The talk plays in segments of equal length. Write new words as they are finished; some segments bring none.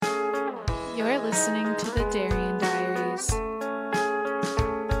You're listening to the Darien Diaries.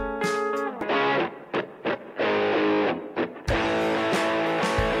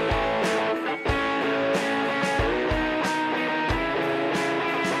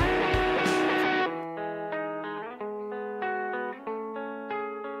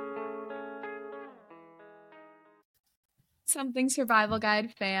 Something Survival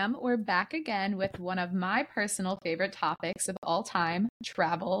Guide fam, we're back again with one of my personal favorite topics of all time,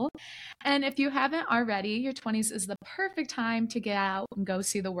 travel. And if you haven't already, your 20s is the perfect time to get out and go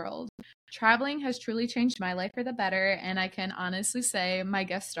see the world. Traveling has truly changed my life for the better, and I can honestly say my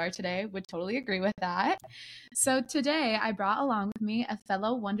guest star today would totally agree with that. So today I brought along with me a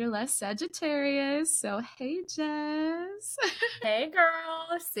fellow Wanderlust Sagittarius. So hey, Jess. Hey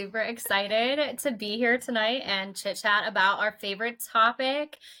girl, super excited to be here tonight and chit chat about our favorite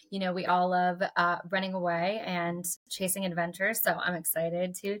topic. You know, we all love running away and chasing adventures, so I'm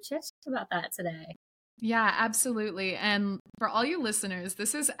excited to chit chat about that today. Yeah, absolutely. And for all you listeners,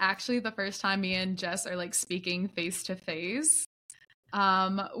 this is actually the first time me and Jess are like speaking face to face.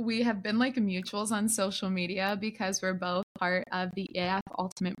 We have been like mutuals on social media because we're both part of the EF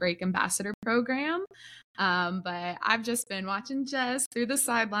Ultimate Break Ambassador program. But I've just been watching Jess through the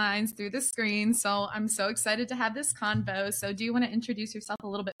sidelines, through the screen. So I'm so excited to have this convo. So do you want to introduce yourself a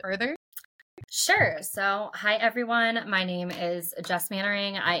little bit further? Sure. So, hi everyone. My name is Jess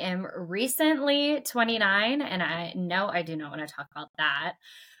Mannering. I am recently 29, and I know I do not want to talk about that.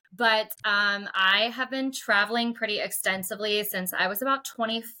 But I have been traveling pretty extensively since I was about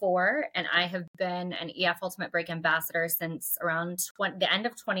 24, and I have been an EF Ultimate Break Ambassador since around the end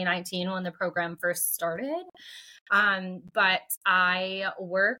of 2019 when the program first started. But I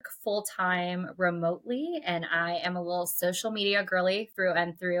work full-time remotely, and I am a little social media girly through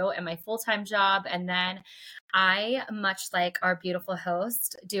and through in my full-time job. And then I, much like our beautiful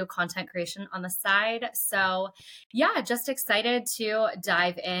host, do content creation on the side. So yeah, just excited to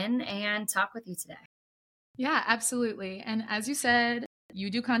dive in and talk with you today. Yeah, absolutely. And as you said, you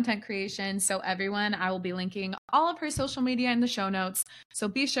do content creation. So everyone, I will be linking all of her social media in the show notes. So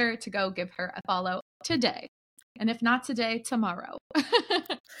be sure to go give her a follow today. And if not today, tomorrow.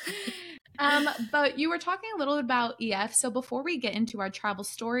 But you were talking a little about EF. So before we get into our travel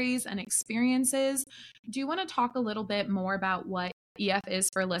stories and experiences, do you want to talk a little bit more about what EF is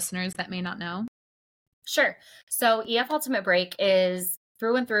for listeners that may not know? Sure. So EF Ultimate Break is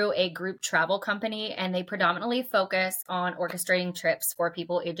through and through a group travel company, and they predominantly focus on orchestrating trips for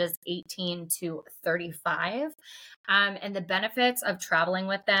people ages 18 to 35. And the benefits of traveling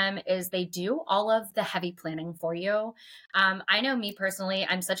with them is they do all of the heavy planning for you. I know me personally,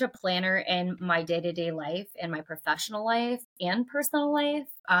 I'm such a planner in my day-to-day life, in my professional life and personal life,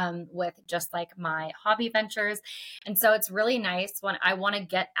 with just like my hobby ventures. And so it's really nice when I want to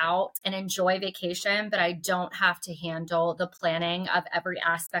get out and enjoy vacation, but I don't have to handle the planning of every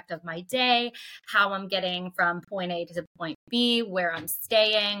aspect of my day, how I'm getting from point A to point B, where I'm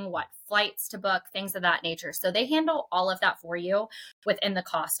staying, what flights to book, things of that nature. So they handle all of that for you within the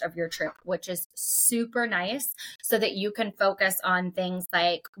cost of your trip, which is super nice so that you can focus on things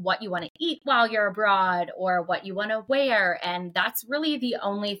like what you want to eat while you're abroad or what you want to wear. And that's really the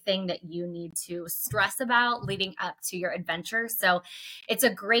only thing that you need to stress about leading up to your adventure. So it's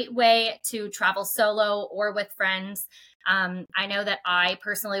a great way to travel solo or with friends. I know that I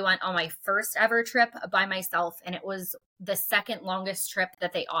personally went on my first ever trip by myself, and it was the second longest trip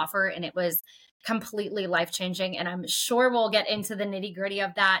that they offer, and it was completely life-changing. And I'm sure we'll get into the nitty-gritty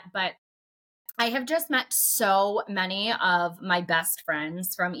of that, but I have just met so many of my best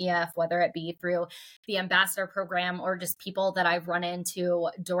friends from EF, whether it be through the ambassador program or just people that I've run into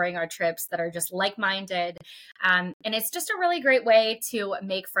during our trips that are just like-minded. And it's just a really great way to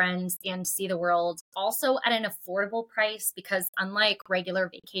make friends and see the world, also at an affordable price, because unlike regular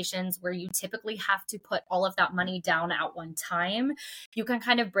vacations where you typically have to put all of that money down at one time, you can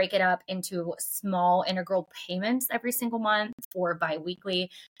kind of break it up into small integral payments every single month or bi-weekly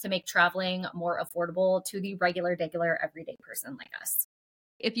to make traveling more affordable to the regular, everyday person like us.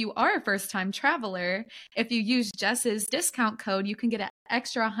 If you are a first-time traveler, if you use Jess's discount code, you can get an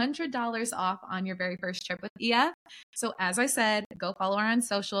extra $100 off on your very first trip with EF. So as I said, go follow her on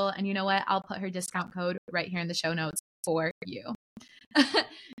social, and you know what? I'll put her discount code right here in the show notes for you.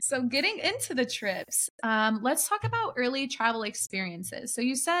 So getting into the trips, let's talk about early travel experiences. So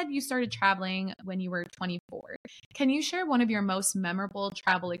you said you started traveling when you were 24. Can you share one of your most memorable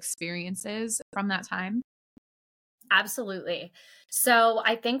travel experiences from that time? Absolutely. So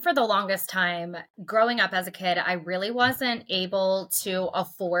I think for the longest time, growing up as a kid, I really wasn't able to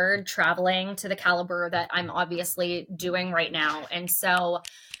afford traveling to the caliber that I'm obviously doing right now. And so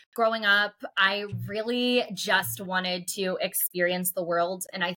Growing up, I really just wanted to experience the world.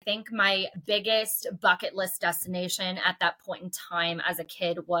 And I think my biggest bucket list destination at that point in time as a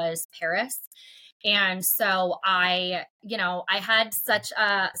kid was Paris. And so I had such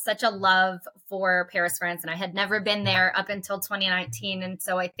a love for Paris, France, and I had never been there up until 2019. And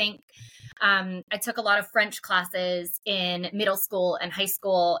so I think I took a lot of French classes in middle school and high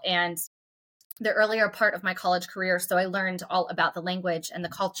school and the earlier part of my college career. So I learned all about the language and the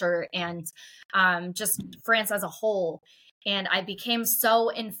culture and just France as a whole. And I became so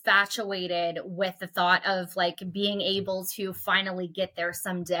infatuated with the thought of like being able to finally get there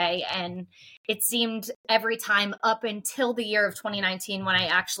someday. And it seemed every time up until the year of 2019, when I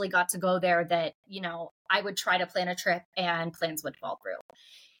actually got to go there, that, I would try to plan a trip and plans would fall through.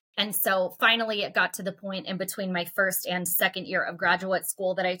 And so finally it got to the point in between my first and second year of graduate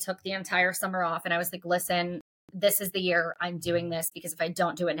school that I took the entire summer off. And I was like, listen, this is the year I'm doing this, because if I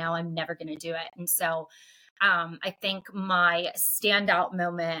don't do it now, I'm never going to do it. And so I think my standout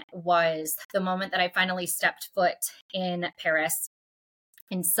moment was the moment that I finally stepped foot in Paris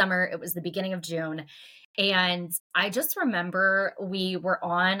in summer. It was the beginning of June. And I just remember we were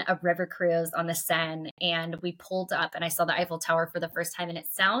on a river cruise on the Seine and we pulled up and I saw the Eiffel Tower for the first time. And it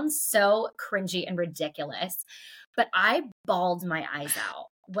sounds so cringy and ridiculous, but I bawled my eyes out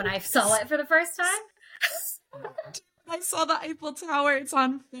when I saw it for the first time. I saw the Eiffel Tower. It's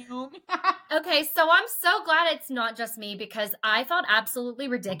on film. Okay, so I'm so glad it's not just me, because I felt absolutely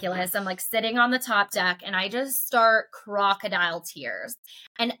ridiculous. I'm like sitting on the top deck and I just start crocodile tears.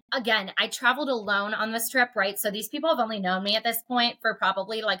 And again, I traveled alone on this trip, right? So these people have only known me at this point for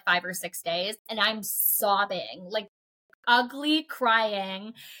probably like 5 or 6 days. And I'm sobbing, like ugly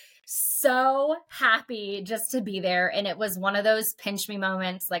crying, so happy just to be there. And it was one of those pinch me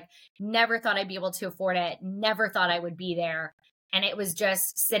moments, like never thought I'd be able to afford it, never thought I would be there. And it was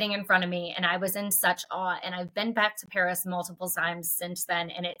just sitting in front of me and I was in such awe. And I've been back to Paris multiple times since then.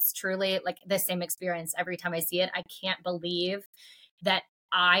 And it's truly like the same experience every time I see it. I can't believe that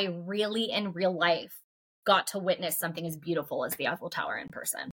I really in real life got to witness something as beautiful as the Eiffel Tower in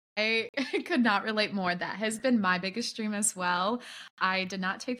person. I could not relate more. That has been my biggest dream as well. I did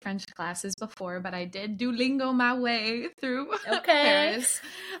not take French classes before, but I did Duolingo my way through Paris.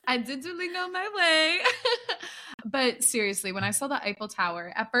 I did Duolingo my way. But seriously, when I saw the Eiffel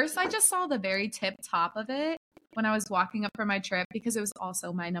Tower, at first I just saw the very tip top of it when I was walking up for my trip, because it was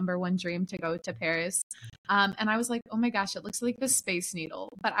also my number one dream to go to Paris. And I was like, oh my gosh, it looks like the Space Needle.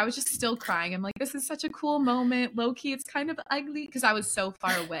 But I was just still crying. I'm like, this is such a cool moment. Low key, it's kind of ugly because I was so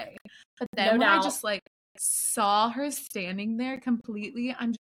far away. But then when I just like saw her standing there completely,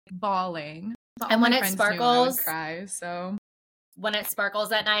 I'm just bawling. But and when it sparkles, cry. So when it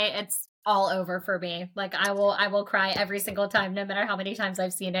sparkles at night, it's all over for me. Like I will cry every single time, no matter how many times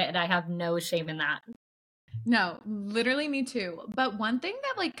I've seen it, and I have no shame in that. No, literally me too. But one thing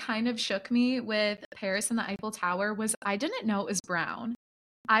that like kind of shook me with Paris and the Eiffel Tower was I didn't know it was brown.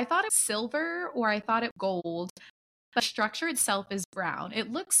 I thought it was silver or I thought it gold, but the structure itself is brown.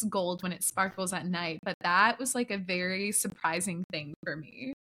 It looks gold when it sparkles at night, but that was like a very surprising thing for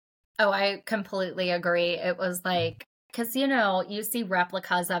me. Oh, I completely agree. It was like, because, you see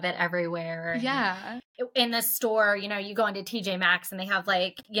replicas of it everywhere. Yeah. In the store, you go into TJ Maxx and they have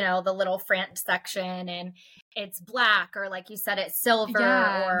like, the little France section and it's black, or like you said, it's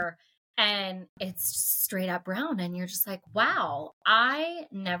silver, and it's straight up brown. And you're just like, wow, I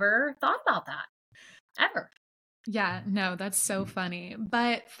never thought about that ever. Yeah, no, that's so funny.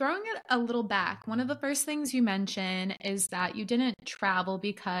 But throwing it a little back, one of the first things you mention is that you didn't travel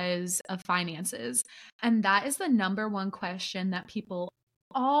because of finances. And that is the number one question that people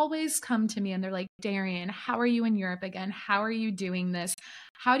always come to me and they're like, Darian, how are you in Europe again? How are you doing this?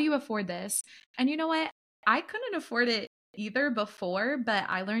 How do you afford this? And you know what? I couldn't afford it either before, but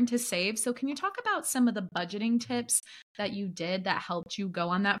I learned to save. So can you talk about some of the budgeting tips that you did that helped you go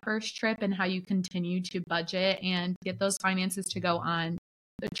on that first trip and how you continue to budget and get those finances to go on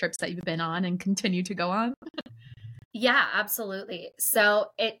the trips that you've been on and continue to go on? Yeah, absolutely. So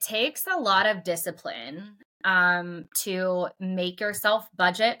it takes a lot of discipline to make yourself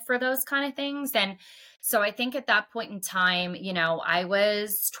budget for those kind of things. And so I think at that point in time, I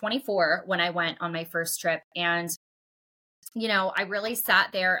was 24 when I went on my first trip, and I really sat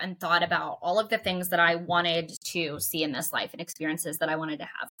there and thought about all of the things that I wanted to see in this life and experiences that I wanted to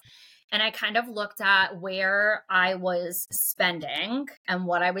have. And I kind of looked at where I was spending and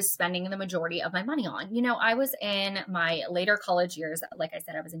what I was spending the majority of my money on. I was in my later college years. Like I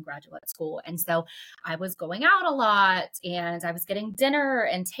said, I was in graduate school. And so I was going out a lot and I was getting dinner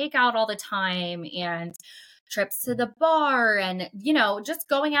and takeout all the time. And trips to the bar and, just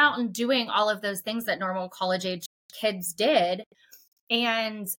going out and doing all of those things that normal college age kids did.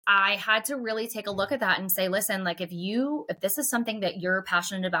 And I had to really take a look at that and say, listen, like if this is something that you're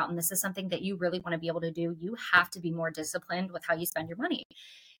passionate about and this is something that you really want to be able to do, you have to be more disciplined with how you spend your money.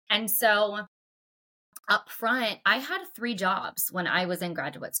 And so up front, I had 3 jobs when I was in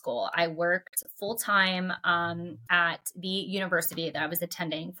graduate school. I worked full time at the university that I was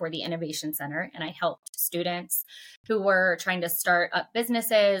attending for the Innovation Center, and I helped students who were trying to start up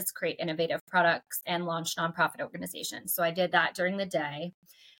businesses, create innovative products, and launch nonprofit organizations. So I did that during the day.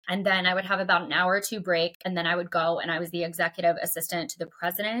 And then I would have about an hour or 2 break. And then I would go and I was the executive assistant to the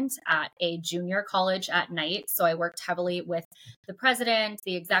president at a junior college at night. So I worked heavily with the president,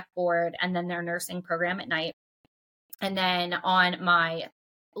 the exec board, and then their nursing program at night. And then on my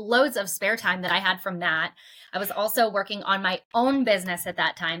loads of spare time that I had from that, I was also working on my own business at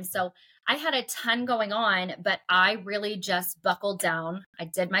that time. So I had a ton going on, but I really just buckled down. I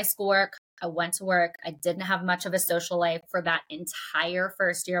did my schoolwork. I went to work. I didn't have much of a social life for that entire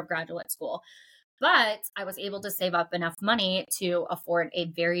first year of graduate school, but I was able to save up enough money to afford a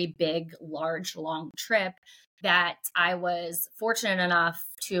very big, large, long trip that I was fortunate enough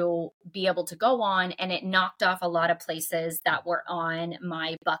to be able to go on, and it knocked off a lot of places that were on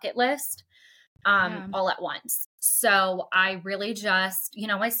my bucket list all at once. So I really just,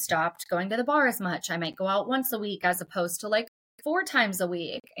 I stopped going to the bar as much. I might go out once a week as opposed to like 4 times a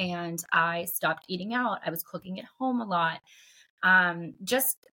week. And I stopped eating out. I was cooking at home a lot.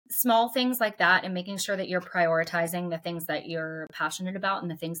 Just small things like that, and making sure that you're prioritizing the things that you're passionate about and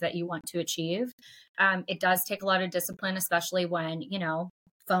the things that you want to achieve. It does take a lot of discipline, especially when,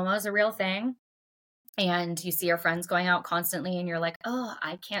 FOMO is a real thing. And you see your friends going out constantly and you're like, oh,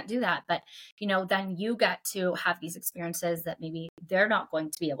 I can't do that. But, then you get to have these experiences that maybe they're not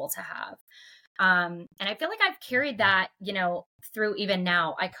going to be able to have. And I feel like I've carried that, through even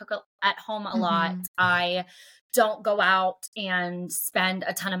now. I cook at home a lot. I don't go out and spend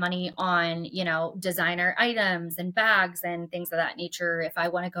a ton of money on, designer items and bags and things of that nature. If I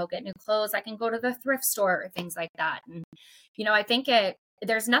want to go get new clothes, I can go to the thrift store or things like that. And, I think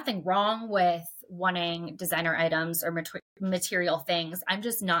there's nothing wrong with wanting designer items or material things. I'm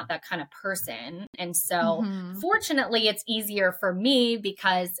just not that kind of person. And so fortunately, it's easier for me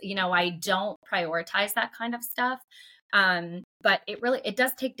because, I don't prioritize that kind of stuff. But it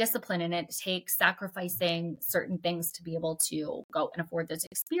does take discipline, and it takes sacrificing certain things to be able to go and afford those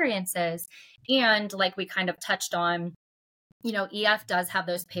experiences. And like we kind of touched on, EF does have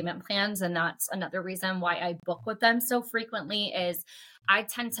those payment plans. And that's another reason why I book with them so frequently is I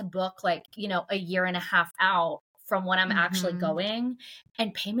tend to book like, a year and a half out from when I'm actually going,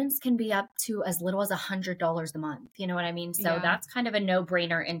 and payments can be up to as little as $100 a month. You know what I mean? So that's kind of a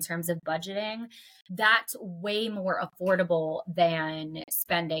no-brainer in terms of budgeting. That's way more affordable than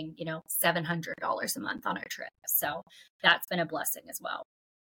spending, $700 a month on a trip. So that's been a blessing as well.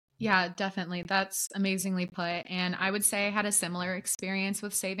 Yeah, definitely. That's amazingly put. And I would say I had a similar experience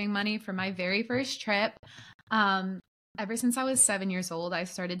with saving money for my very first trip. Ever since I was 7 years old, I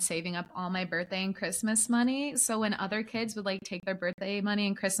started saving up all my birthday and Christmas money. So when other kids would like take their birthday money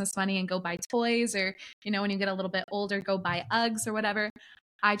and Christmas money and go buy toys, or, when you get a little bit older, go buy Uggs or whatever,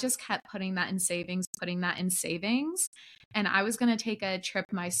 I just kept putting that in savings. And I was going to take a trip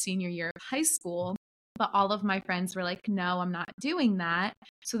my senior year of high school, but all of my friends were like, no, I'm not doing that.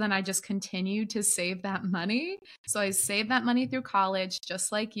 So then I just continued to save that money. So I saved that money through college,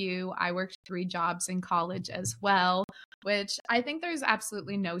 just like you. I worked 3 jobs in college as well, which I think there's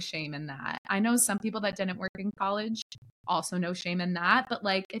absolutely no shame in that. I know some people that didn't work in college, also no shame in that. But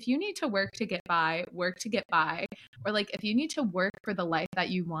like, if you need to work to get by, work to get by. Or like, if you need to work for the life that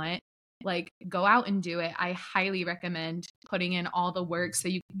you want, like go out and do it. I highly recommend putting in all the work so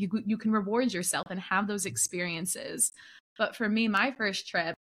you can reward yourself and have those experiences. But for me, my first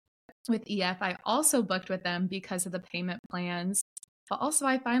trip with EF, I also booked with them because of the payment plans. But also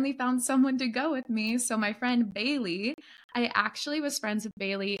I finally found someone to go with me. So my friend Bailey, I actually was friends with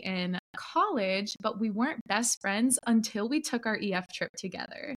Bailey in college, but we weren't best friends until we took our EF trip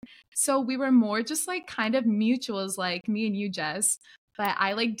together. So we were more just like kind of mutuals, like me and you, Jess. But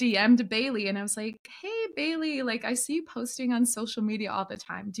I like DM'd Bailey and I was like, hey, Bailey, like I see you posting on social media all the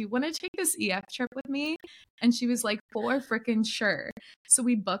time. Do you want to take this EF trip with me? And she was like, for freaking sure. So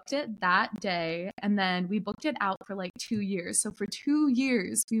we booked it that day, and then we booked it out for like 2 years. So for 2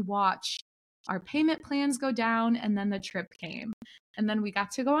 years, we watched our payment plans go down, and then the trip came. And then we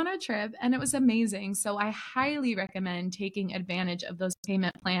got to go on our trip, and it was amazing. So I highly recommend taking advantage of those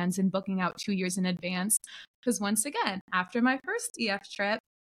payment plans and booking out 2 years in advance. Because once again, after my first EF trip,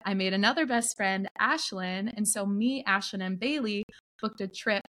 I made another best friend, Ashlyn. And so me, Ashlyn, and Bailey booked a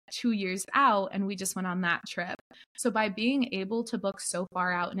trip 2 years out, and we just went on that trip. So by being able to book so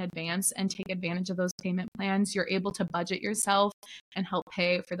far out in advance and take advantage of those payment plans, you're able to budget yourself and help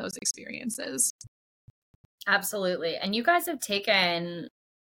pay for those experiences. Absolutely. And you guys have taken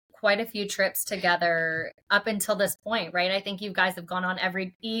quite a few trips together up until this point, right? I think you guys have gone on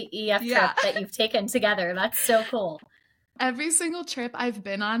every EF trip that you've taken together. That's so cool. Every single trip I've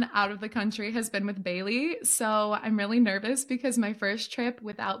been on out of the country has been with Bailey. So I'm really nervous because my first trip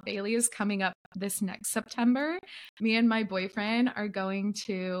without Bailey is coming up this next September. Me and my boyfriend are going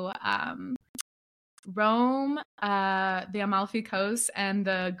to Rome, the Amalfi Coast, and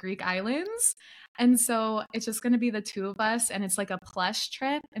the Greek islands. And so it's just going to be the two of us, and it's like a plush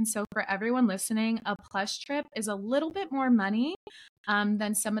trip. And so for everyone listening, a plush trip is a little bit more money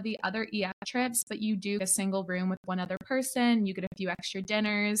than some of the other EF trips, but you do a single room with one other person. You get a few extra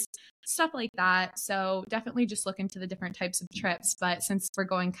dinners, stuff like that. So definitely just look into the different types of trips. But since we're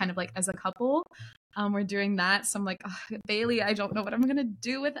going kind of like as a couple, we're doing that. So I'm like, oh, Bailey, I don't know what I'm going to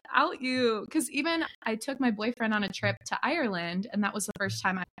do without you. Because even I took my boyfriend on a trip to Ireland, and that was the first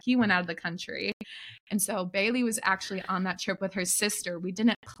time he went out of the country. And so Bailey was actually on that trip with her sister. We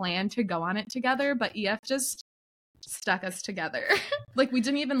didn't plan to go on it together, but EF just stuck us together. Like we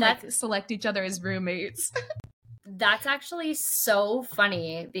didn't even like select each other as roommates. That's actually so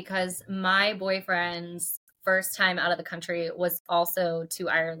funny because my boyfriend's first time out of the country was also to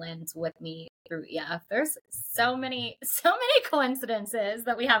Ireland with me through EF. There's so many coincidences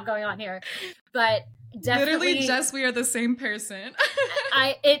that we have going on here, but definitely, literally, Jess, we are the same person.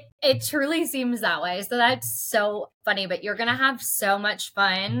 It truly seems that way. So that's so funny. But you're gonna have so much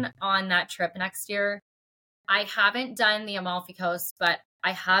fun on that trip next year. I haven't done the Amalfi Coast, but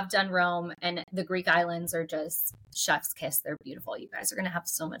I have done Rome, and the Greek islands are just chef's kiss. They're beautiful. You guys are gonna have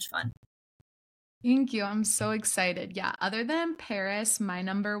so much fun. Thank you. I'm so excited. Yeah. Other than Paris, my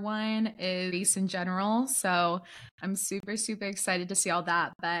number one is Greece in general. So I'm super, super excited to see all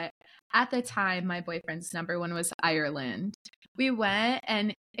that. But at the time, my boyfriend's number one was Ireland. We went,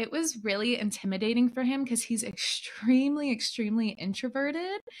 and it was really intimidating for him because he's extremely, extremely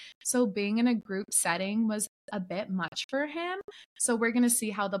introverted. So being in a group setting was a bit much for him. So we're going to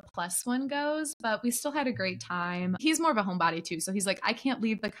see how the plus one goes, but we still had a great time. He's more of a homebody too. So he's like, I can't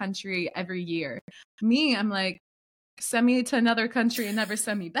leave the country every year. Me, I'm like, send me to another country and never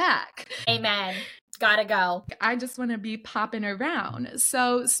send me back. Amen. Gotta go. I just want to be popping around.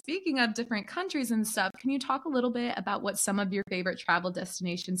 So speaking of different countries and stuff, can you talk a little bit about what some of your favorite travel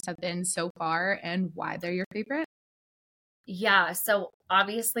destinations have been so far and why they're your favorite? Yeah, so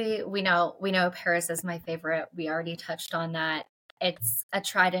obviously we know Paris is my favorite. We already touched on that. It's a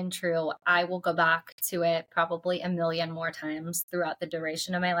tried and true. I will go back to it probably a million more times throughout the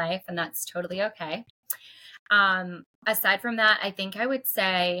duration of my life, and that's totally okay. Aside from that, I think I would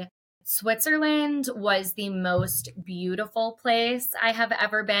say Switzerland was the most beautiful place I have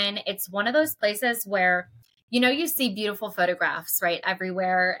ever been. It's one of those places where, you see beautiful photographs, right,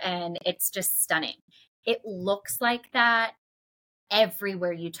 everywhere, and it's just stunning. It looks like that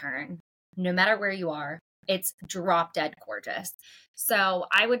everywhere you turn, no matter where you are. It's drop dead gorgeous. So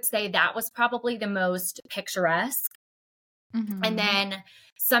I would say that was probably the most picturesque. Mm-hmm. And then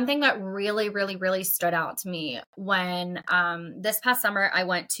something that really, really, really stood out to me when this past summer, I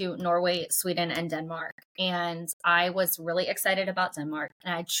went to Norway, Sweden, and Denmark. And I was really excited about Denmark,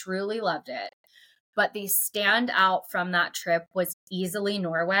 and I truly loved it. But the standout from that trip was easily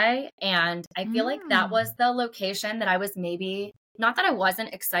Norway. And I feel like that was the location that I was maybe, not that I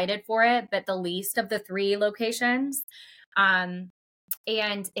wasn't excited for it, but the least of the three locations.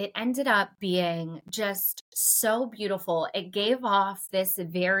 And it ended up being just so beautiful. It gave off this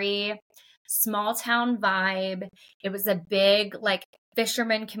very small town vibe. It was a big, like,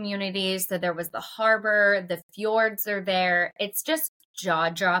 fisherman community. So there was the harbor, the fjords are there. It's just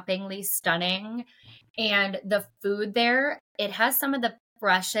jaw-droppingly stunning. And the food there, it has some of the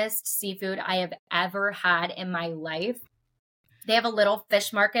freshest seafood I have ever had in my life. They have a little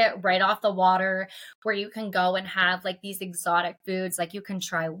fish market right off the water where you can go and have like these exotic foods. Like you can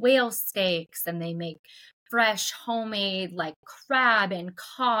try whale steaks, and they make fresh homemade like crab and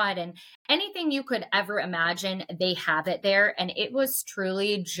cod and anything you could ever imagine. They have it there. And it was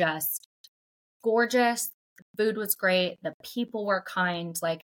truly just gorgeous. The food was great. The people were kind.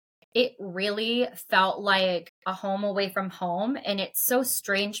 Like, it really felt like a home away from home. And it's so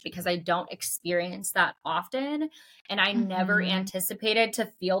strange because I don't experience that often. And I never anticipated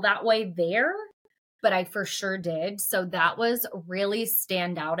to feel that way there, but I for sure did. So that was really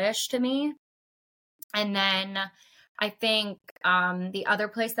standoutish to me. And then I think the other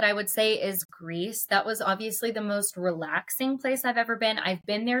place that I would say is Greece. That was obviously the most relaxing place I've ever been. I've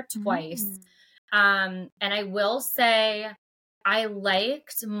been there twice. Mm. And I will say I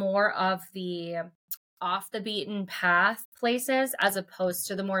liked more of the off the beaten path places as opposed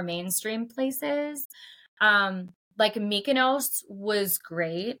to the more mainstream places. Like Mykonos was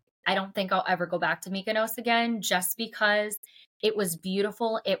great. I don't think I'll ever go back to Mykonos again just because it was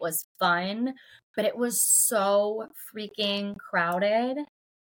beautiful, it was fun, but it was so freaking crowded.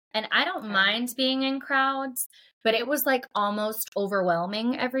 And I don't Okay. mind being in crowds, but it was like almost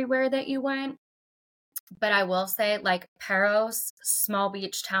overwhelming everywhere that you went. But I will say, like Paros, small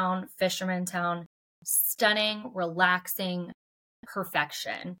beach town, fisherman town, stunning, relaxing,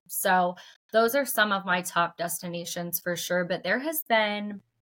 perfection. So those are some of my top destinations for sure. But there haven't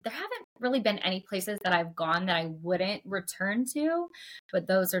really been any places that I've gone that I wouldn't return to. But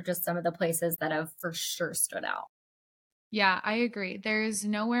those are just some of the places that have for sure stood out. Yeah, I agree. There's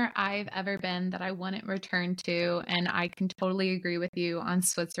nowhere I've ever been that I wouldn't return to. And I can totally agree with you on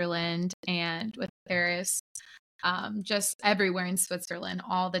Switzerland and with Paris. Just everywhere in Switzerland,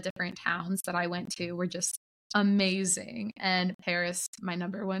 all the different towns that I went to were just amazing. And Paris, my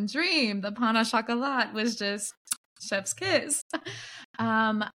number one dream, the pain au chocolat was just chef's kiss.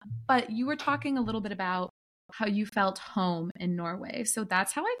 Um, but you were talking a little bit about how you felt home in Norway. So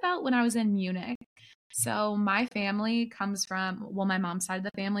that's how I felt when I was in Munich. So my family comes from, well, my mom's side of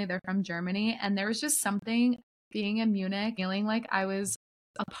the family, they're from Germany. And there was just something being in Munich, feeling like I was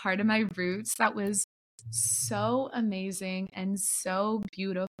a part of my roots that was so amazing and so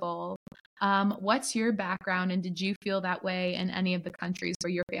beautiful. What's your background, and did you feel that way in any of the countries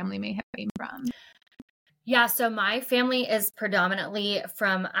where your family may have came from? Yeah, so my family is predominantly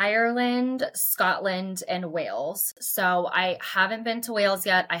from Ireland, Scotland, and Wales. So I haven't been to Wales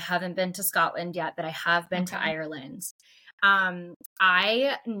yet. I haven't been to Scotland yet, but I have been to Okay. Ireland.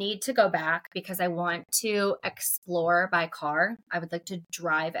 I need to go back because I want to explore by car. I would like to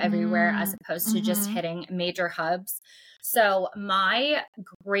drive everywhere as Mm, opposed to just mm-hmm. hitting major hubs. So my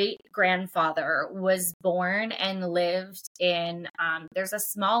great grandfather was born and lived in, there's a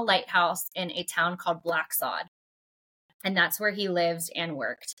small lighthouse in a town called Blacksod, and that's where he lived and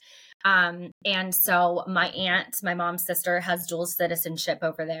worked. And so my aunt, my mom's sister, has dual citizenship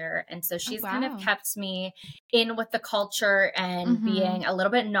over there. And so Oh, she's kind of wow. kept me in with the culture and Mm-hmm. being a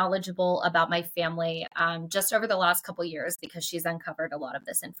little bit knowledgeable about my family just over the last couple years because she's uncovered a lot of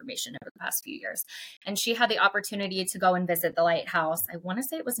this information over the past few years. And she had the opportunity to go and visit the lighthouse. I want to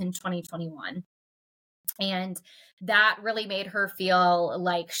say it was in 2021. And that really made her feel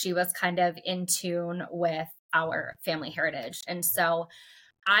like she was kind of in tune with our family heritage. And so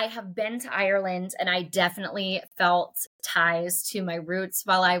I have been to Ireland and I definitely felt ties to my roots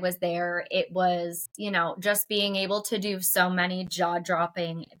while I was there. It was, just being able to do so many jaw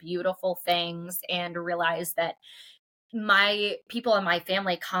dropping, beautiful things and realize that my people and my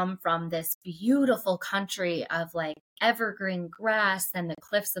family come from this beautiful country of like evergreen grass and the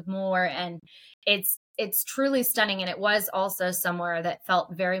cliffs of Moher, and it's truly stunning. And it was also somewhere that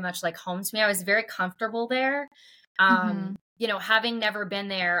felt very much like home to me. I was very comfortable there. Mm-hmm. Having never been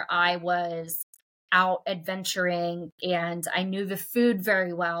there, I was out adventuring and I knew the food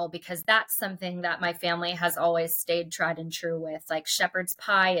very well because that's something that my family has always stayed tried and true with. Like shepherd's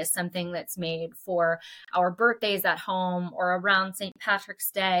pie is something that's made for our birthdays at home or around St.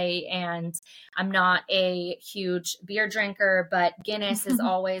 Patrick's Day. And I'm not a huge beer drinker, but Guinness is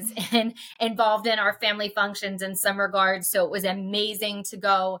always involved in our family functions in some regards. So it was amazing to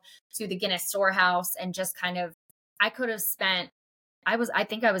go to the Guinness storehouse and just kind of, I could have spent I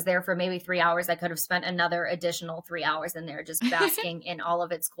think I was there for maybe 3 hours. I could have spent another additional 3 hours in there just basking in all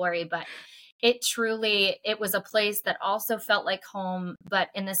of its glory. But it was a place that also felt like home. But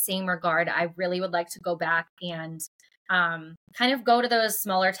in the same regard, I really would like to go back and kind of go to those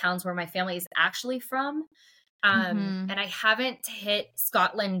smaller towns where my family is actually from. Mm-hmm. And I haven't hit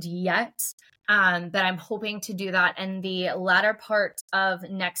Scotland yet. But I'm hoping to do that in the latter part of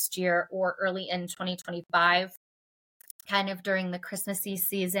next year or early in 2025. Kind of during the Christmassy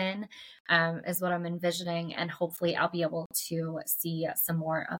season is what I'm envisioning. And hopefully I'll be able to see some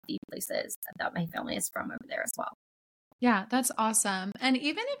more of the places that my family is from over there as well. Yeah, that's awesome. And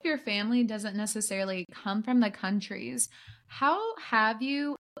even if your family doesn't necessarily come from the countries, how have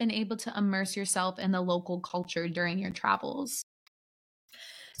you been able to immerse yourself in the local culture during your travels?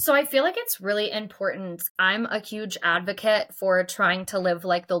 So I feel like it's really important. I'm a huge advocate for trying to live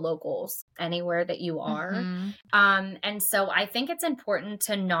like the locals anywhere that you are. Mm-hmm. And so I think it's important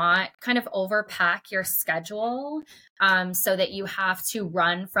to not kind of overpack your schedule so that you have to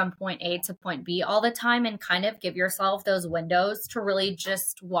run from point A to point B all the time, and kind of give yourself those windows to really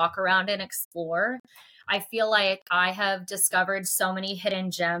just walk around and explore. I feel like I have discovered so many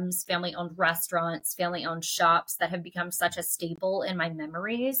hidden gems, family owned restaurants, family owned shops that have become such a staple in my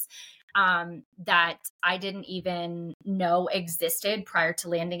memories that I didn't even know existed prior to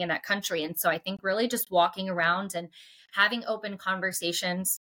landing in that country. And so I think really just walking around and having open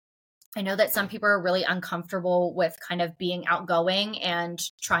conversations. I know that some people are really uncomfortable with kind of being outgoing and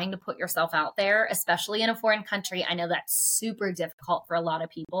trying to put yourself out there, especially in a foreign country. I know that's super difficult for a lot of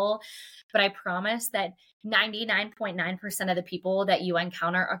people, but I promise that 99.9% of the people that you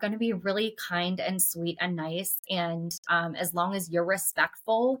encounter are going to be really kind and sweet and nice. And as long as you're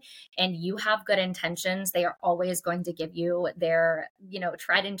respectful and you have good intentions, they are always going to give you their,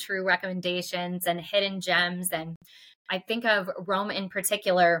 tried and true recommendations and hidden gems. And I think of Rome in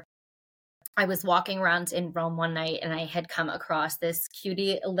particular. I was walking around in Rome one night and I had come across this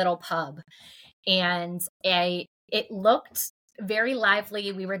cutie little pub, and it looked very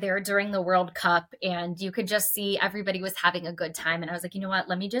lively. We were there during the World Cup and you could just see everybody was having a good time. And I was like, you know what?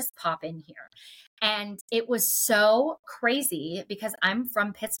 Let me just pop in here. And it was so crazy because I'm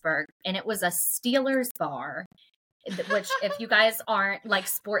from Pittsburgh and it was a Steelers bar, which if you guys aren't like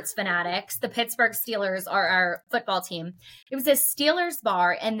sports fanatics, the Pittsburgh Steelers are our football team. It was a Steelers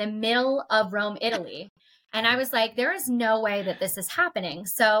bar in the middle of Rome, Italy. And I was like, there is no way that this is happening.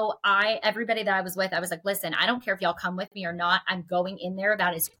 So everybody that I was with, I was like, listen, I don't care if y'all come with me or not. I'm going in there.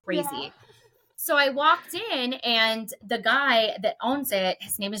 That is crazy. Yeah. So I walked in and the guy that owns it,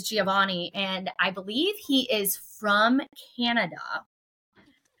 his name is Giovanni. And I believe he is from Canada.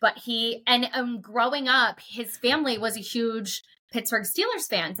 But growing up, his family was a huge Pittsburgh Steelers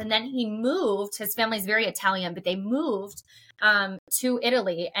fans. And then he moved, his family's very Italian, but they moved to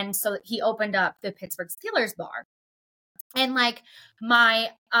Italy. And so he opened up the Pittsburgh Steelers bar. And like my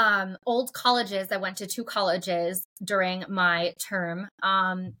old colleges, I went to 2 colleges during my term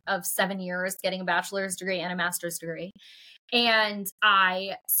of 7 years, getting a bachelor's degree and a master's degree. And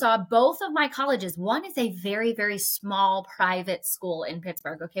I saw both of my colleges. One is a very, very small private school in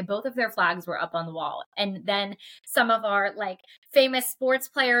Pittsburgh. Okay. Both of their flags were up on the wall. And then some of our like famous sports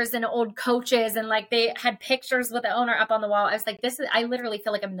players and old coaches, and like they had pictures with the owner up on the wall. I was like, I literally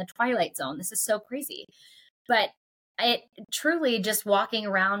feel like I'm in the Twilight Zone. This is so crazy. But it truly just walking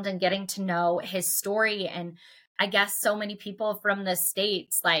around and getting to know his story. And I guess so many people from the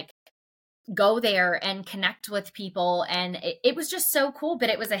States, like, go there and connect with people. And it was just so cool, but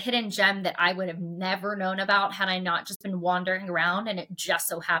it was a hidden gem that I would have never known about had I not just been wandering around. And it just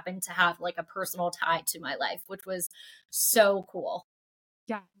so happened to have like a personal tie to my life, which was so cool.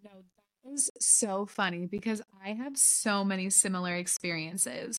 Yeah, no, that is so funny because I have so many similar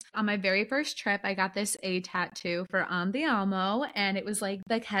experiences. On my very first trip, I got this A tattoo for Andiamo, and it was like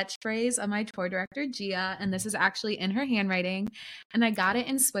the catchphrase of my tour director, Gia, and this is actually in her handwriting. And I got it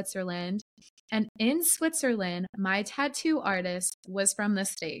in Switzerland. And in Switzerland, my tattoo artist was from the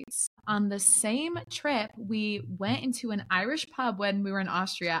States. On the same trip, we went into an Irish pub when we were in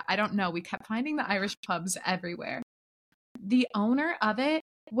Austria. I don't know, we kept finding the Irish pubs everywhere. The owner of it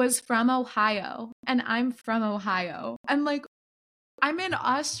was from Ohio, and I'm from Ohio. And like, I'm in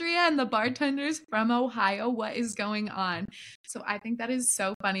Austria and the bartender's from Ohio. What is going on? So I think that is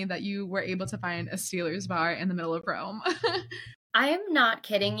so funny that you were able to find a Steelers bar in the middle of Rome. I am not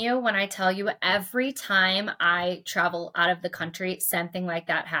kidding you when I tell you every time I travel out of the country, something like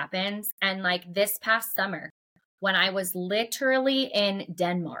that happens. And like this past summer, when I was literally in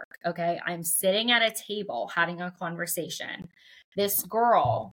Denmark, okay, I'm sitting at a table having a conversation. This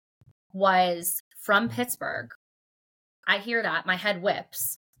girl was from Pittsburgh. I hear that, my head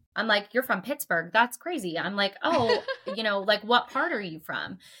whips. I'm like, you're from Pittsburgh? That's crazy. I'm like, oh, like what part are you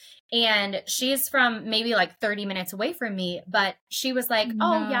from? And she's from maybe like 30 minutes away from me, but she was like,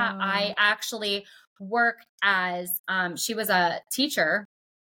 oh yeah, I actually worked as, she was a teacher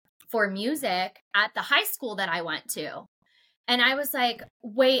for music at the high school that I went to. And I was like,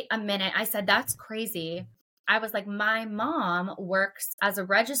 wait a minute. I said, that's crazy. I was like, my mom works as a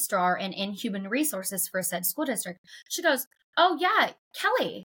registrar and in human resources for said school district. She goes, oh yeah,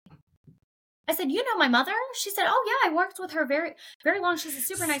 Kelly. I said, you know my mother? She said, oh yeah, I worked with her very, very long. She's a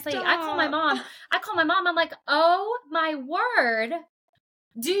super nice lady. I call my mom. I'm like, oh my word.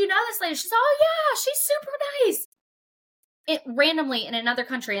 Do you know this lady? She said, oh yeah, she's super nice. It randomly in another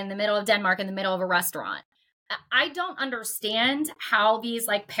country in the middle of Denmark, in the middle of a restaurant. I don't understand how these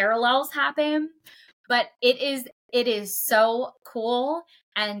like parallels happen, but it is so cool.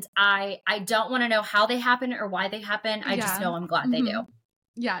 And I don't want to know how they happen or why they happen. I just Yeah. know I'm glad they do.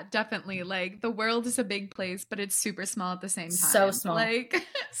 Yeah, definitely. Like the world is a big place, but it's super small at the same So time. small. Like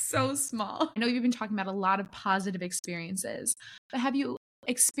so small. I know you've been talking about a lot of positive experiences, but have you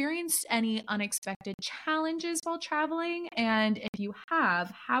experienced any unexpected challenges while traveling? And if you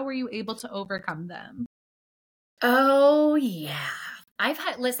have, how were you able to overcome them? Oh, yeah. I've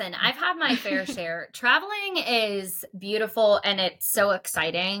had my fair share. Traveling is beautiful and it's so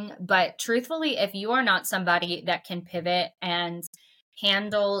exciting, but truthfully, if you are not somebody that can pivot and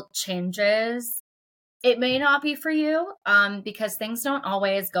handle changes, it may not be for you, because things don't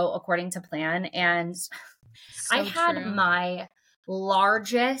always go according to plan. And I So had true. my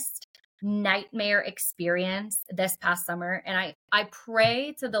largest nightmare experience this past summer, and I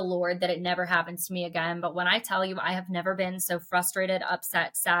pray to the Lord that it never happens to me again. But when I tell you, I have never been so frustrated,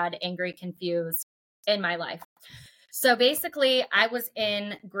 upset, sad, angry, confused in my life. So basically, I was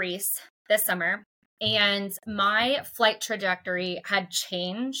in Greece this summer, and my flight trajectory had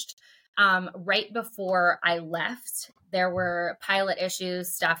changed right before I left. There were pilot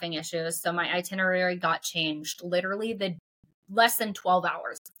issues, staffing issues. So my itinerary got changed literally the less than 12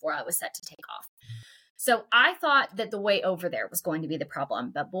 hours before I was set to take off. So I thought that the way over there was going to be the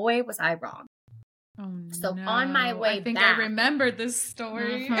problem, but boy, was I wrong. Oh So on my no. I way think I back, remember this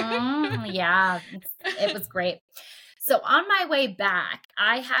story. yeah, it was great. So on my way back,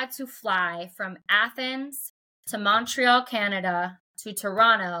 I had to fly from Athens to Montreal, Canada, to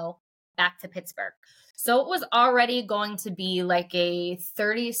Toronto, back to Pittsburgh. So it was already going to be like a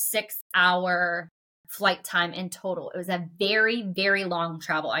 36-hour flight time in total. It was a very, very long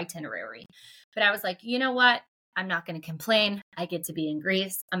travel itinerary. But I was like, you know what? I'm not going to complain. I get to be in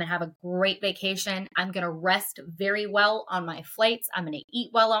Greece. I'm going to have a great vacation. I'm going to rest very well on my flights. I'm going to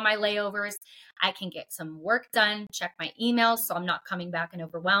eat well on my layovers. I can get some work done, check my emails so I'm not coming back and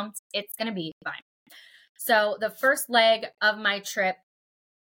overwhelmed. It's going to be fine. So the first leg of my trip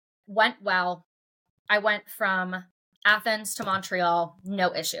went well. I went from Athens to Montreal,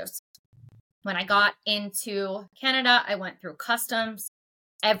 no issues. When I got into Canada, I went through customs.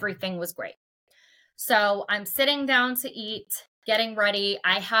 Everything was great. So I'm sitting down to eat, getting ready.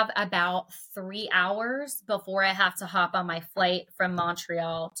 I have about 3 hours before I have to hop on my flight from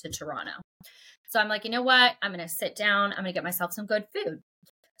Montreal to Toronto. So I'm like, you know what? I'm going to sit down. I'm going to get myself some good food.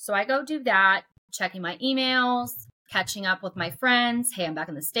 So I go do that, checking my emails, catching up with my friends. Hey, I'm back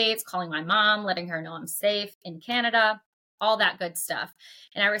in the States, calling my mom, letting her know I'm safe in Canada, all that good stuff.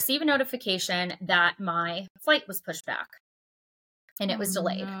 And I receive a notification that my flight was pushed back and it was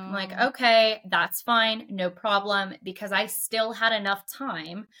delayed. No. I'm like, okay, that's fine. No problem. Because I still had enough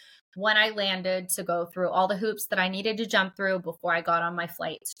time when I landed to go through all the hoops that I needed to jump through before I got on my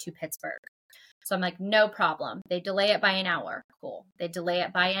flight to Pittsburgh. So I'm like, no problem. They delay it by an hour. Cool. They delay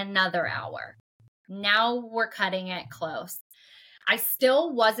it by another hour. Now we're cutting it close. I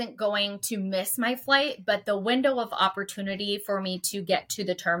still wasn't going to miss my flight, but the window of opportunity for me to get to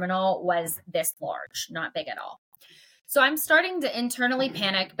the terminal was this large, not big at all. So I'm starting to internally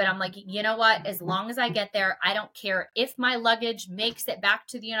panic, but I'm like, you know what? As long as I get there, I don't care if my luggage makes it back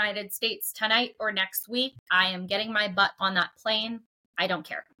to the United States tonight or next week. I am getting my butt on that plane. I don't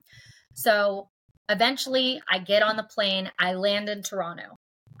care. So eventually I get on the plane. I land in Toronto.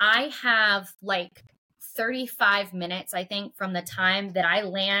 I have like 35 minutes, I think, from the time that I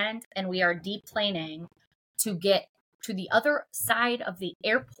land and we are deplaning to get to the other side of the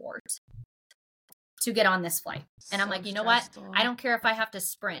airport to get on this flight. And I'm like, you know what? I don't care if I have to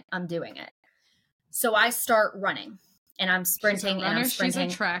sprint. I'm doing it. So I start running and I'm sprinting and I'm sprinting.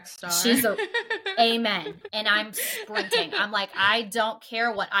 She's a track star. Amen. And I'm sprinting. I'm like, I don't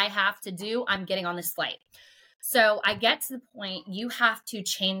care what I have to do. I'm getting on this flight. So I get to the point you have to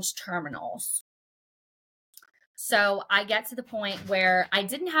change terminals. So I get to the point where I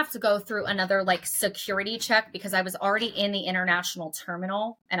didn't have to go through another like security check because I was already in the international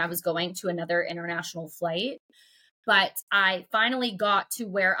terminal and I was going to another international flight. But I finally got to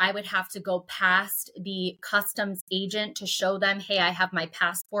where I would have to go past the customs agent to show them, hey, I have my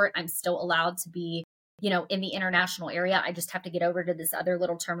passport. I'm still allowed to be, in the international area. I just have to get over to this other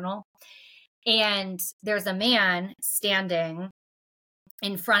little terminal. And there's a man standing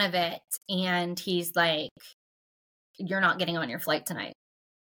in front of it and he's like, you're not getting on your flight tonight.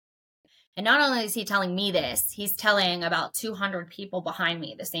 And not only is he telling me this, he's telling about 200 people behind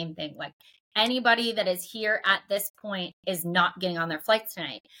me the same thing. Like, anybody that is here at this point is not getting on their flights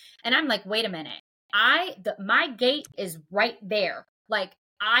tonight. And I'm like, wait a minute. My gate is right there. Like,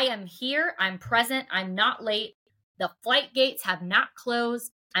 I am here. I'm present. I'm not late. The flight gates have not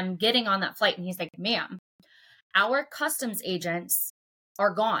closed. I'm getting on that flight. And he's like, ma'am, our customs agents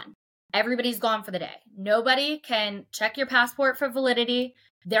are gone. Everybody's gone for the day. Nobody can check your passport for validity.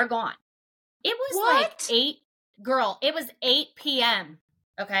 They're gone. It was like What? 8, girl, it was 8 p.m.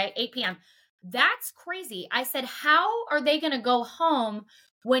 Okay, 8 p.m. That's crazy. I said, how are they going to go home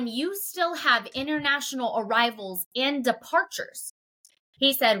when you still have international arrivals and departures?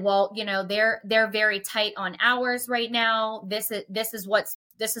 He said, well, you know, they're very tight on hours right now. This is what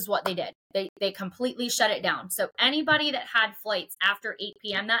they did. They completely shut it down. So anybody that had flights after 8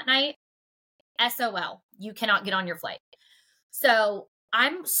 p.m. that night, SOL, you cannot get on your flight. So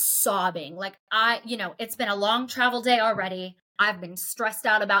I'm sobbing. Like it's been a long travel day already. I've been stressed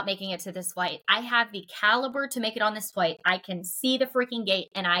out about making it to this flight. I have the caliber to make it on this flight. I can see the freaking gate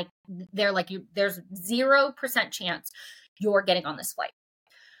and they're like, there's 0% chance you're getting on this flight.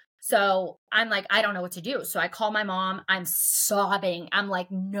 So I'm like, I don't know what to do. So I call my mom. I'm sobbing. I'm like,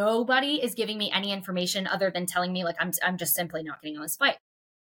 nobody is giving me any information other than telling me like, I'm just simply not getting on this flight.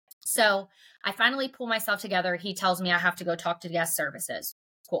 So I finally pull myself together. He tells me I have to go talk to guest services.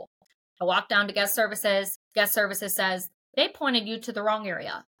 Cool. I walk down to guest services. Guest services says, they pointed you to the wrong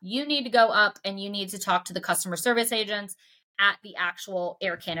area. You need to go up and you need to talk to the customer service agents at the actual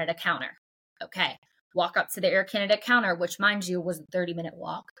Air Canada counter. Okay. Walk up to the Air Canada counter, which mind you was a 30-minute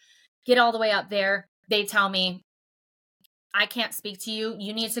walk. Get all the way up there. They tell me, I can't speak to you.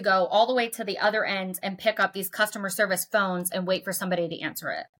 You need to go all the way to the other end and pick up these customer service phones and wait for somebody to answer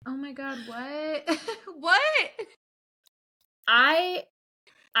it. Oh my God, what? What? I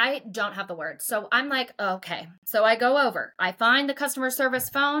don't have the words. So I'm like, okay. So I go over. I find the customer service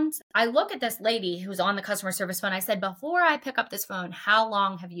phones. I look at this lady who's on the customer service phone. I said, before I pick up this phone, how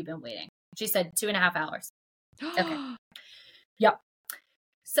long have you been waiting? She said 2.5 hours. Okay. Yep.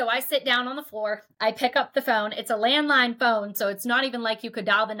 So I sit down on the floor. I pick up the phone. It's a landline phone, so it's not even like you could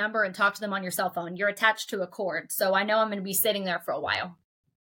dial the number and talk to them on your cell phone. You're attached to a cord. So I know I'm going to be sitting there for a while.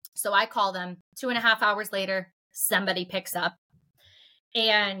 So I call them. 2.5 hours later, somebody picks up.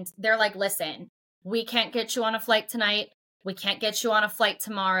 And they're like, listen, we can't get you on a flight tonight. We can't get you on a flight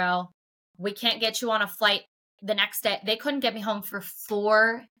tomorrow. We can't get you on a flight the next day. They couldn't get me home for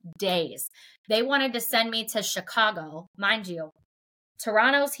 4 days. They wanted to send me to Chicago. Mind you,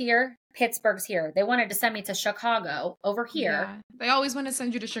 Toronto's here, Pittsburgh's here. They wanted to send me to Chicago over here. Yeah. They always want to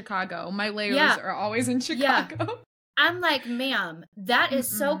send you to Chicago. My layers are always in Chicago. Yeah. I'm like, ma'am, that is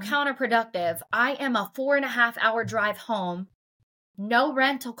so counterproductive. I am a 4.5 hour drive home. No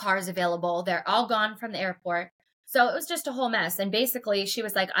rental cars available. They're all gone from the airport. So it was just a whole mess. And basically she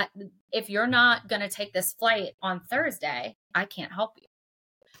was like, if you're not going to take this flight on Thursday, I can't help you.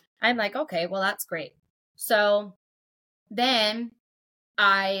 I'm like, okay, well, that's great. So then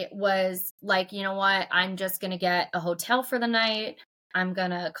I was like, you know what? I'm just going to get a hotel for the night. I'm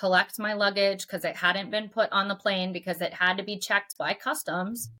going to collect my luggage because it hadn't been put on the plane because it had to be checked by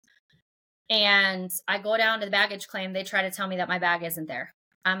customs. And I go down to the baggage claim. They try to tell me that my bag isn't there.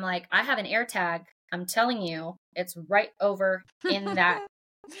 I'm like, I have an air tag. I'm telling you, it's right over in that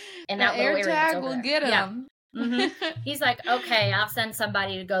little air area. tag will get him. Yeah. Mm-hmm. He's like, okay, I'll send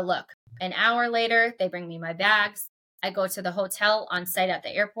somebody to go look. An hour later, they bring me my bags. I go to the hotel on site at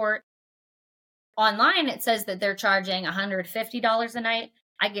the airport. Online, it says that they're charging $150 a night.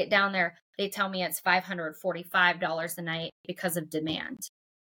 I get down there. They tell me it's $545 a night because of demand.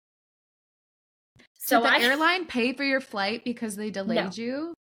 So did the airline pay for your flight because they delayed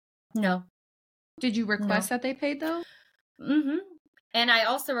you? No. Did you request that they paid though? Mm-hmm. And I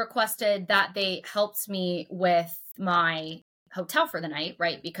also requested that they helped me with my hotel for the night,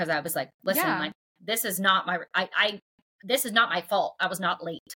 right? Because I was like, listen, like this is not my this is not my fault. I was not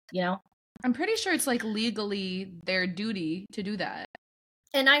late, you know? I'm pretty sure it's like legally their duty to do that.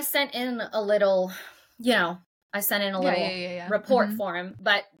 And I sent in a little, little report for him,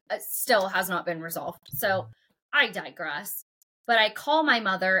 but it still has not been resolved. So I digress. But I call my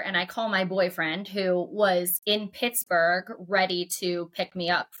mother and I call my boyfriend who was in Pittsburgh ready to pick me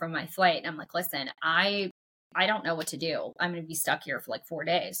up from my flight. And I'm like, listen, I don't know what to do. I'm going to be stuck here for like 4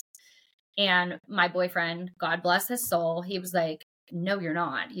 days. And my boyfriend, God bless his soul, he was like, no, you're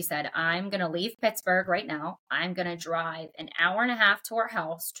not. He said, I'm going to leave Pittsburgh right now. I'm going to drive an hour and a half to our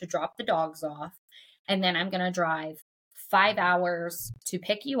house to drop the dogs off. And then I'm going to drive 5 hours to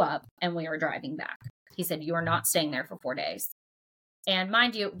pick you up. And we are driving back. He said, you are not staying there for 4 days. And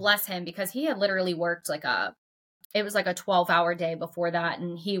mind you, bless him, because he had literally worked like a it was like a 12-hour day before that.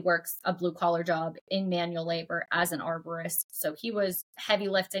 And he works a blue collar job in manual labor as an arborist. So he was heavy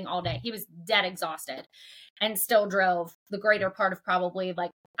lifting all day. He was dead exhausted and still drove the greater part of probably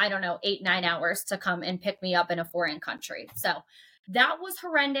like, I don't know, 8-9 hours to come and pick me up in a foreign country. So that was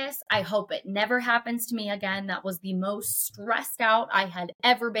horrendous. I hope it never happens to me again. That was the most stressed out I had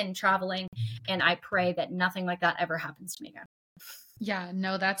ever been traveling. And I pray that nothing like that ever happens to me again. Yeah,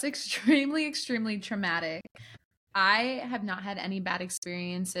 no, that's extremely, extremely traumatic. I have not had any bad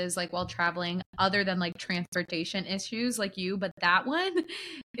experiences like while traveling other than like transportation issues like you, but that one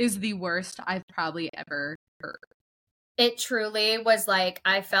is the worst I've probably ever heard. It truly was like,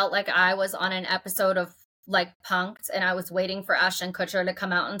 I felt like I was on an episode of like Punked and I was waiting for Ashton Kutcher to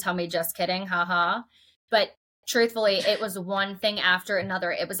come out and tell me just kidding, haha. But truthfully, it was one thing after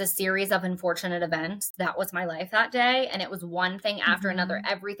another. It was a series of unfortunate events. That was my life that day. And it was one thing after another.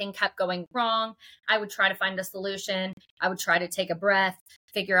 Everything kept going wrong. I would try to find a solution. I would try to take a breath,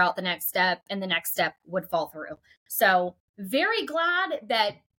 figure out the next step, and the next step would fall through. So very glad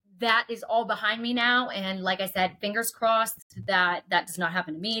that that is all behind me now. And like I said, fingers crossed that that does not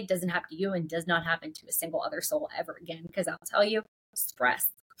happen to me, doesn't happen to you, and does not happen to a single other soul ever again. Because I'll tell you, stress.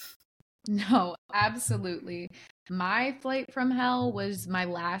 No, absolutely. My flight from hell was my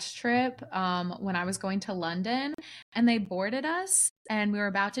last trip when I was going to London, and they boarded us and we were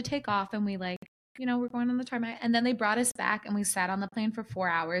about to take off, and we like, we're going on the tarmac, and then they brought us back and we sat on the plane for 4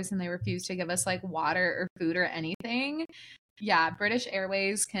 hours and they refused to give us like water or food or anything. Yeah, British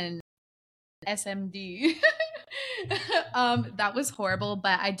Airways can SMD. That was horrible,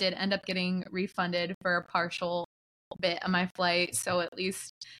 but I did end up getting refunded for a partial bit of my flight, so at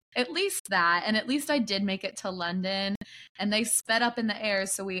least that, and at least I did make it to London, and they sped up in the air,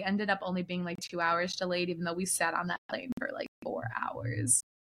 so we ended up only being like 2 hours delayed, even though we sat on that plane for like 4 hours.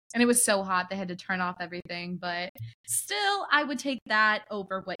 And it was so hot they had to turn off everything, but still I would take that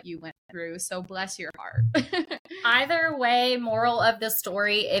over what you went through, so bless your heart. Either way, moral of the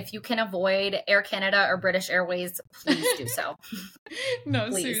story, if you can avoid Air Canada or British Airways, please do so. No,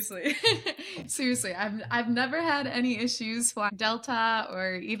 Please. seriously. Seriously, I've never had any issues flying Delta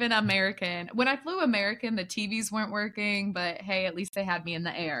or even American. When I flew American, the TVs weren't working, but hey, at least they had me in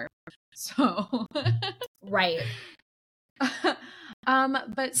the air. So Right.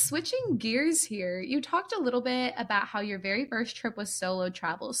 But switching gears here, you talked a little bit about how your very first trip was solo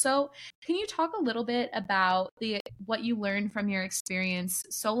travel. So can you talk a little bit about what you learned from your experience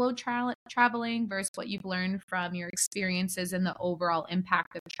solo traveling versus what you've learned from your experiences and the overall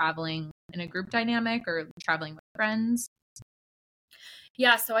impact of traveling in a group dynamic or traveling with friends?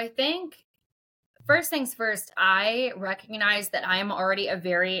 Yeah, so I think first things first, I recognize that I am already a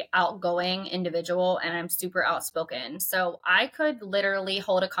very outgoing individual and I'm super outspoken. So I could literally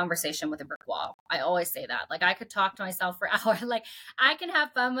hold a conversation with a brick wall. I always say that. Like I could talk to myself for hours. Like I can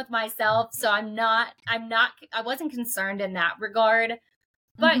have fun with myself. So I wasn't concerned in that regard.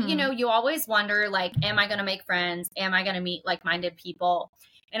 But you always wonder, like, am I going to make friends? Am I going to meet like-minded people?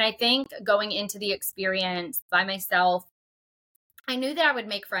 And I think going into the experience by myself, I knew that I would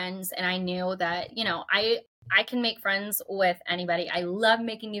make friends, and I knew that, I can make friends with anybody. I love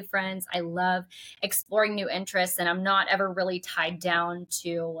making new friends. I love exploring new interests, and I'm not ever really tied down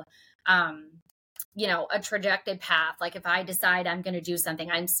to, a trajected path. Like if I decide I'm going to do something,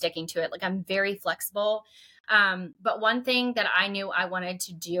 I'm sticking to it. Like I'm very flexible. But one thing that I knew I wanted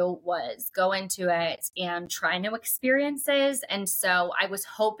to do was go into it and try new experiences. And so I was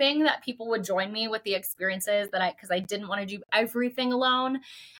hoping that people would join me with the experiences because I didn't want to do everything alone.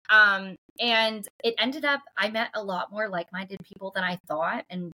 And it ended up, I met a lot more like-minded people than I thought.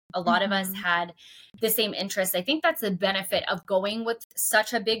 And a lot of us had the same interests. I think that's the benefit of going with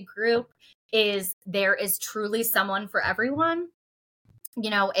such a big group is there is truly someone for everyone.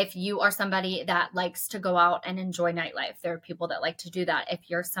 If you are somebody that likes to go out and enjoy nightlife, there are people that like to do that. If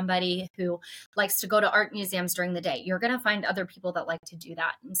you're somebody who likes to go to art museums during the day, you're going to find other people that like to do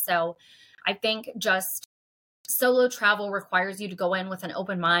that. And so I think just solo travel requires you to go in with an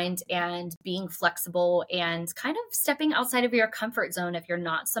open mind and being flexible and kind of stepping outside of your comfort zone if you're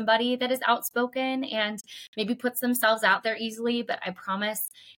not somebody that is outspoken and maybe puts themselves out there easily. But I promise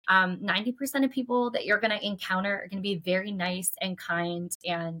 90% of people that you're going to encounter are going to be very nice and kind.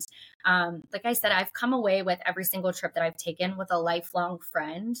 And like I said, I've come away with every single trip that I've taken with a lifelong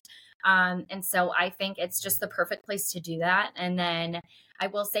friend. And so I think it's just the perfect place to do that. And then I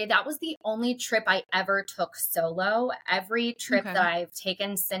will say that was the only trip I ever took solo. Every trip that I've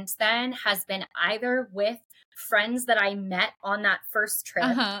taken since then has been either with friends that I met on that first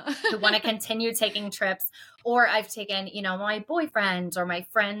trip who want to continue taking trips, or I've taken, my boyfriends or my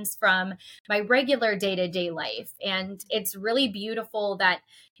friends from my regular day-to-day life. And it's really beautiful that,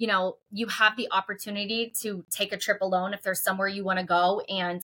 you have the opportunity to take a trip alone if there's somewhere you want to go,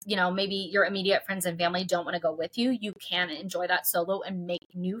 and maybe your immediate friends and family don't want to go with you. You can enjoy that solo and make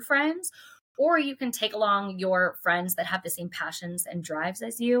new friends, or you can take along your friends that have the same passions and drives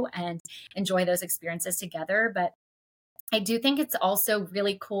as you and enjoy those experiences together. But I do think it's also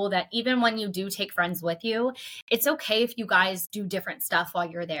really cool that even when you do take friends with you, it's okay if you guys do different stuff while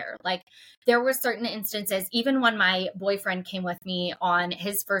you're there. Like, there were certain instances, even when my boyfriend came with me on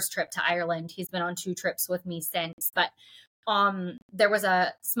his first trip to Ireland, he's been on 2 trips with me since, but there was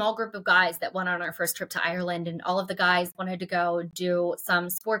a small group of guys that went on our first trip to Ireland, and all of the guys wanted to go do some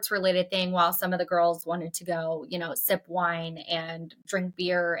sports related thing while some of the girls wanted to go, sip wine and drink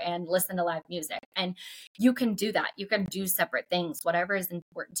beer and listen to live music. And you can do that. You can do separate things. Whatever is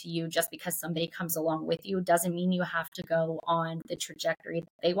important to you, just because somebody comes along with you doesn't mean you have to go on the trajectory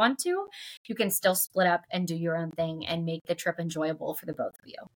that they want to. You can still split up and do your own thing and make the trip enjoyable for the both of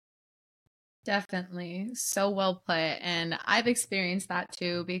you. Definitely. So well put. And I've experienced that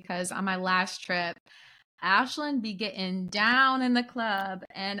too, because on my last trip, Ashlyn be getting down in the club,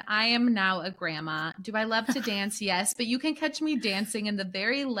 and I am now a grandma. Do I love to dance? Yes, but you can catch me dancing in the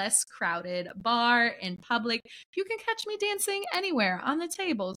very less crowded bar, in public. You can catch me dancing anywhere on the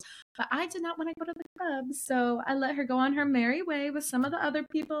tables. But I did not want to go to the club, so I let her go on her merry way with some of the other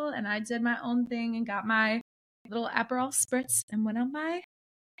people, and I did my own thing and got my little Aperol spritz and went on my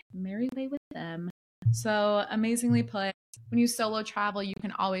merry way with them. So amazingly put. When you solo travel, you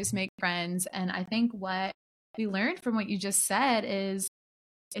can always make friends. And I think what we learned from what you just said is,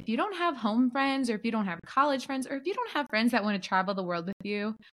 if you don't have home friends, or if you don't have college friends, or if you don't have friends that want to travel the world with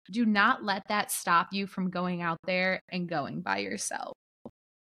you, do not let that stop you from going out there and going by yourself.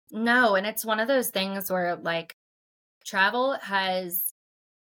 No, and it's one of those things where, like, travel has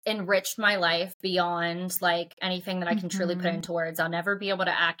enriched my life beyond like anything that I can truly put into words. I'll never be able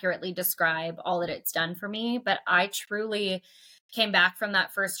to accurately describe all that it's done for me, but I truly came back from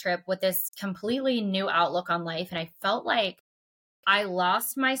that first trip with this completely new outlook on life. And I felt like I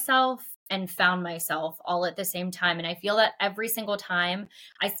lost myself and found myself all at the same time. And I feel that every single time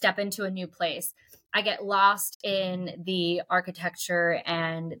I step into a new place, I get lost in the architecture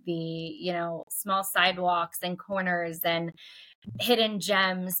and the, small sidewalks and corners and hidden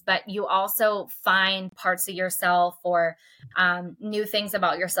gems, but you also find parts of yourself or new things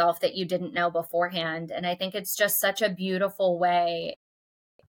about yourself that you didn't know beforehand. And I think it's just such a beautiful way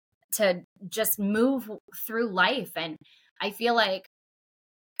to just move through life. And I feel like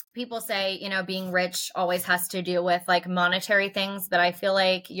people say, being rich always has to do with like monetary things, but I feel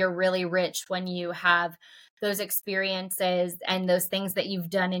like you're really rich when you have those experiences and those things that you've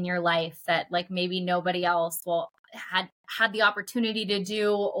done in your life that like maybe nobody else had the opportunity to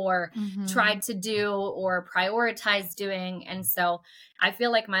do or tried to do or prioritize doing. And so I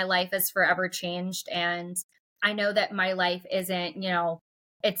feel like my life is forever changed. And I know that my life isn't,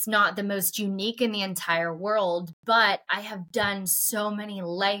 it's not the most unique in the entire world, but I have done so many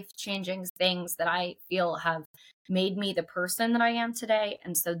life-changing things that I feel have made me the person that I am today.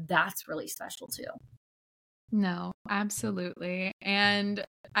 And so that's really special too. No, absolutely. And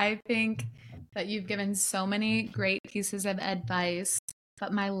I think that you've given so many great pieces of advice.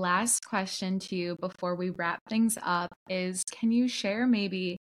 But my last question to you before we wrap things up is, can you share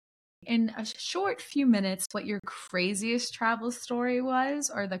maybe in a short few minutes what your craziest travel story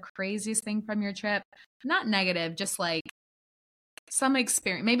was, or the craziest thing from your trip? Not negative, just like some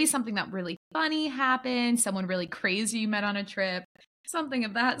experience, maybe something that really funny happened, someone really crazy you met on a trip, something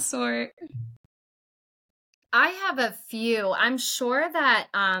of that sort. I have a few. I'm sure that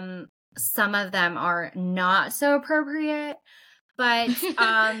some of them are not so appropriate, but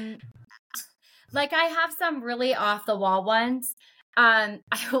like I have some really off the wall ones. I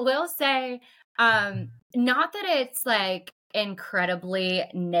will say, not that it's like incredibly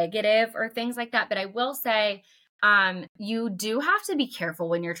negative or things like that, but I will say, you do have to be careful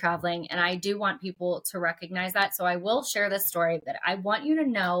when you're traveling. And I do want people to recognize that. So I will share this story, but I want you to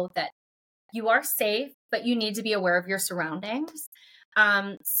know that you are safe, but you need to be aware of your surroundings.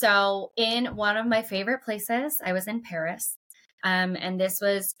 So in one of my favorite places, I was in Paris. And this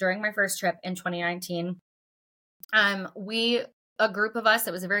was during my first trip in 2019. A group of us,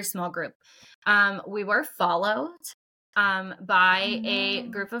 it was a very small group. We were followed by a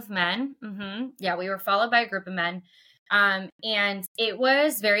group of men. Yeah, we were followed by a group of men. And it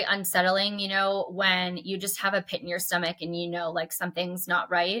was very unsettling, when you just have a pit in your stomach and like something's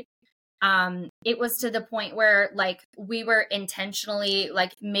not right. It was to the point where like we were intentionally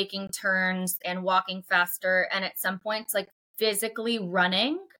like making turns and walking faster. And at some points, like physically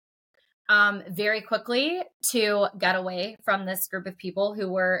running very quickly to get away from this group of people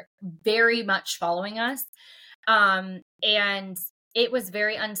who were very much following us. And it was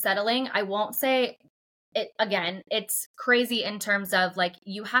very unsettling. I won't say it again, it's crazy in terms of like,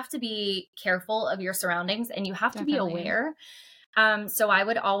 you have to be careful of your surroundings and you have to be aware. So I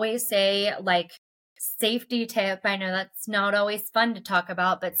would always say like safety tip. I know that's not always fun to talk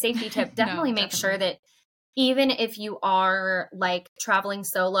about, but safety tip, definitely make sure that even if you are like traveling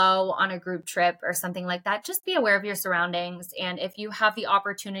solo on a group trip or something like that, just be aware of your surroundings. And if you have the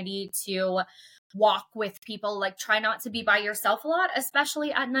opportunity to walk with people, like try not to be by yourself a lot,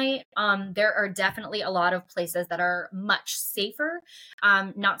 especially at night. There are definitely a lot of places that are much safer.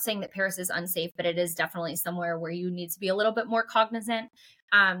 Not saying that Paris is unsafe, but it is definitely somewhere where you need to be a little bit more cognizant.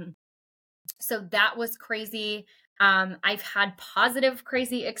 So that was crazy. I've had positive,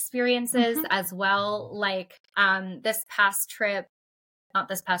 crazy experiences as well. Like this past trip, not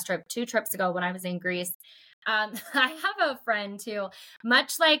this past trip, 2 trips ago when I was in Greece. I have a friend too,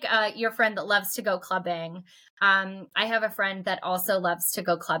 much like your friend that loves to go clubbing. I have a friend that also loves to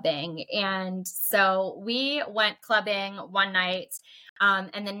go clubbing. And so we went clubbing one night.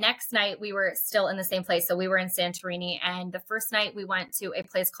 And the next night we were still in the same place. So we were in Santorini. And the first night we went to a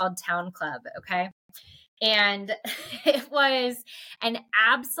place called Town Club. Okay. And it was an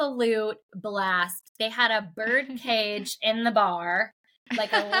absolute blast. They had a bird cage in the bar,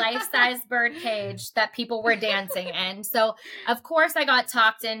 like a life-size bird cage that people were dancing in. So of course I got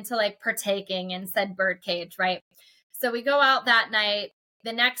talked into like partaking in said bird cage, right? So we go out that night.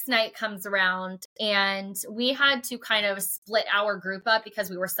 The next night comes around and we had to kind of split our group up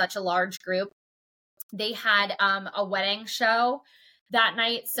because we were such a large group. They had a wedding show that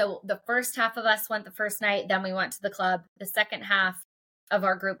night. So the first half of us went the first night, then we went to the club. The second half of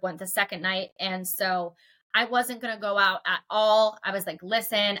our group went the second night. And so I wasn't going to go out at all. I was like,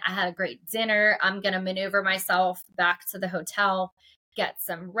 listen, I had a great dinner. I'm going to maneuver myself back to the hotel, get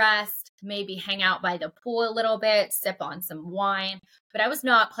some rest, maybe hang out by the pool a little bit, sip on some wine. But I was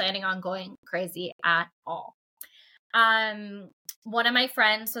not planning on going crazy at all. One of my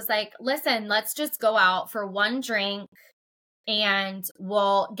friends was like, listen, let's just go out for one drink and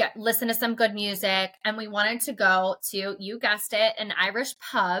we'll listen to some good music. And we wanted to go to, you guessed it, an Irish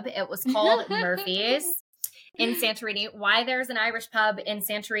pub. It was called Murphy's in Santorini. Why there's an Irish pub in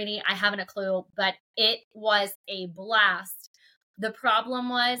Santorini, I haven't a clue, but it was a blast. The problem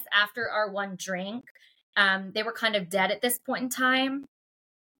was after our one drink, they were kind of dead at this point in time.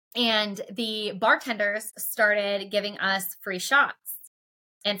 And the bartenders started giving us free shots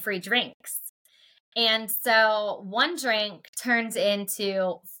and free drinks. And so one drink turns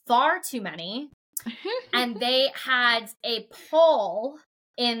into far too many. And they had a pole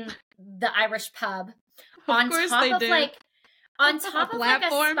in the Irish pub on top of like a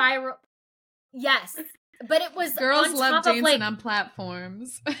spiral. Yes. But it was girls on love top dancing of like on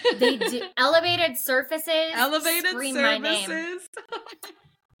platforms. They do elevated surfaces. Scream my name.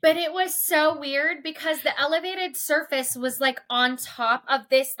 But it was so weird because the elevated surface was like on top of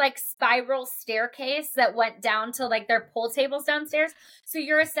this like spiral staircase that went down to like their pool tables downstairs. So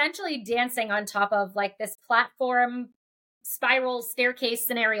you're essentially dancing on top of like this platform spiral staircase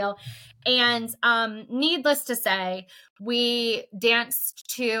scenario. And needless to say, we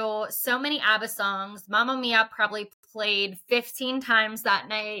danced to so many ABBA songs. Mamma Mia probably played 15 times that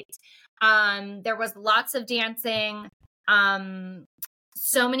night. There was lots of dancing.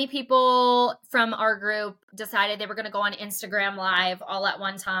 So many people from our group decided they were going to go on Instagram Live all at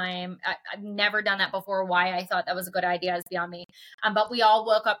one time. I've never done that before. Why I thought that was a good idea is beyond me. But we all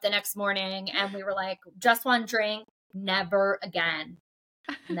woke up the next morning and we were like, just one drink, never again.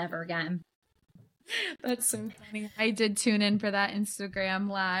 Never again. That's so funny. I did tune in for that Instagram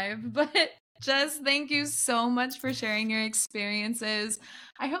Live, but Jess, thank you so much for sharing your experiences.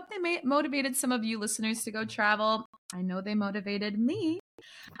 I hope they motivated some of you listeners to go travel. I know they motivated me.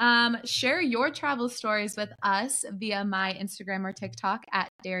 Share your travel stories with us via my Instagram or TikTok at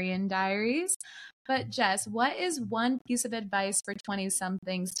Darien Diaries. But Jess, what is one piece of advice for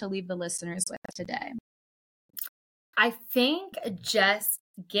 20-somethings to leave the listeners with today? I think just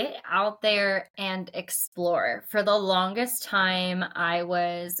get out there and explore. For the longest time, I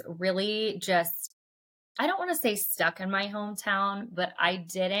was really just, I don't want to say stuck in my hometown, but I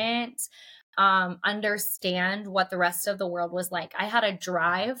didn't understand what the rest of the world was like. I had a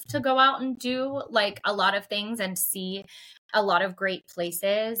drive to go out and do like a lot of things and see a lot of great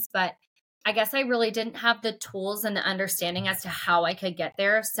places, but I guess I really didn't have the tools and the understanding as to how I could get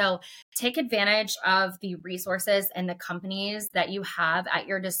there. So take advantage of the resources and the companies that you have at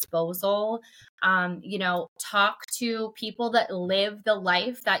your disposal. Talk to people that live the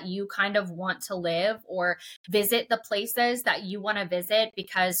life that you kind of want to live, or visit the places that you want to visit,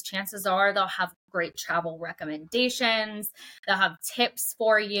 because chances are they'll have great travel recommendations, they'll have tips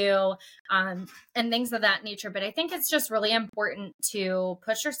for you, and things of that nature. But I think it's just really important to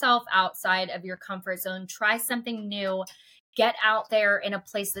push yourself outside of your comfort zone, try something new, get out there in a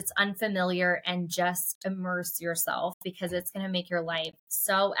place that's unfamiliar, and just immerse yourself, because it's going to make your life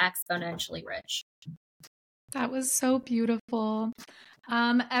so exponentially rich. That was so beautiful.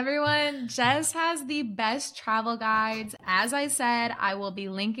 Everyone, Jess has the best travel guides. As I said, I will be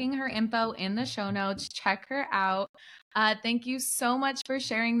linking her info in the show notes. Check her out. Thank you so much for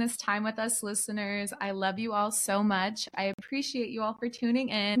sharing this time with us, listeners. I love you all so much. I appreciate you all for tuning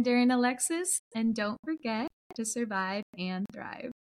in. Darren, Alexis, and don't forget to survive and thrive.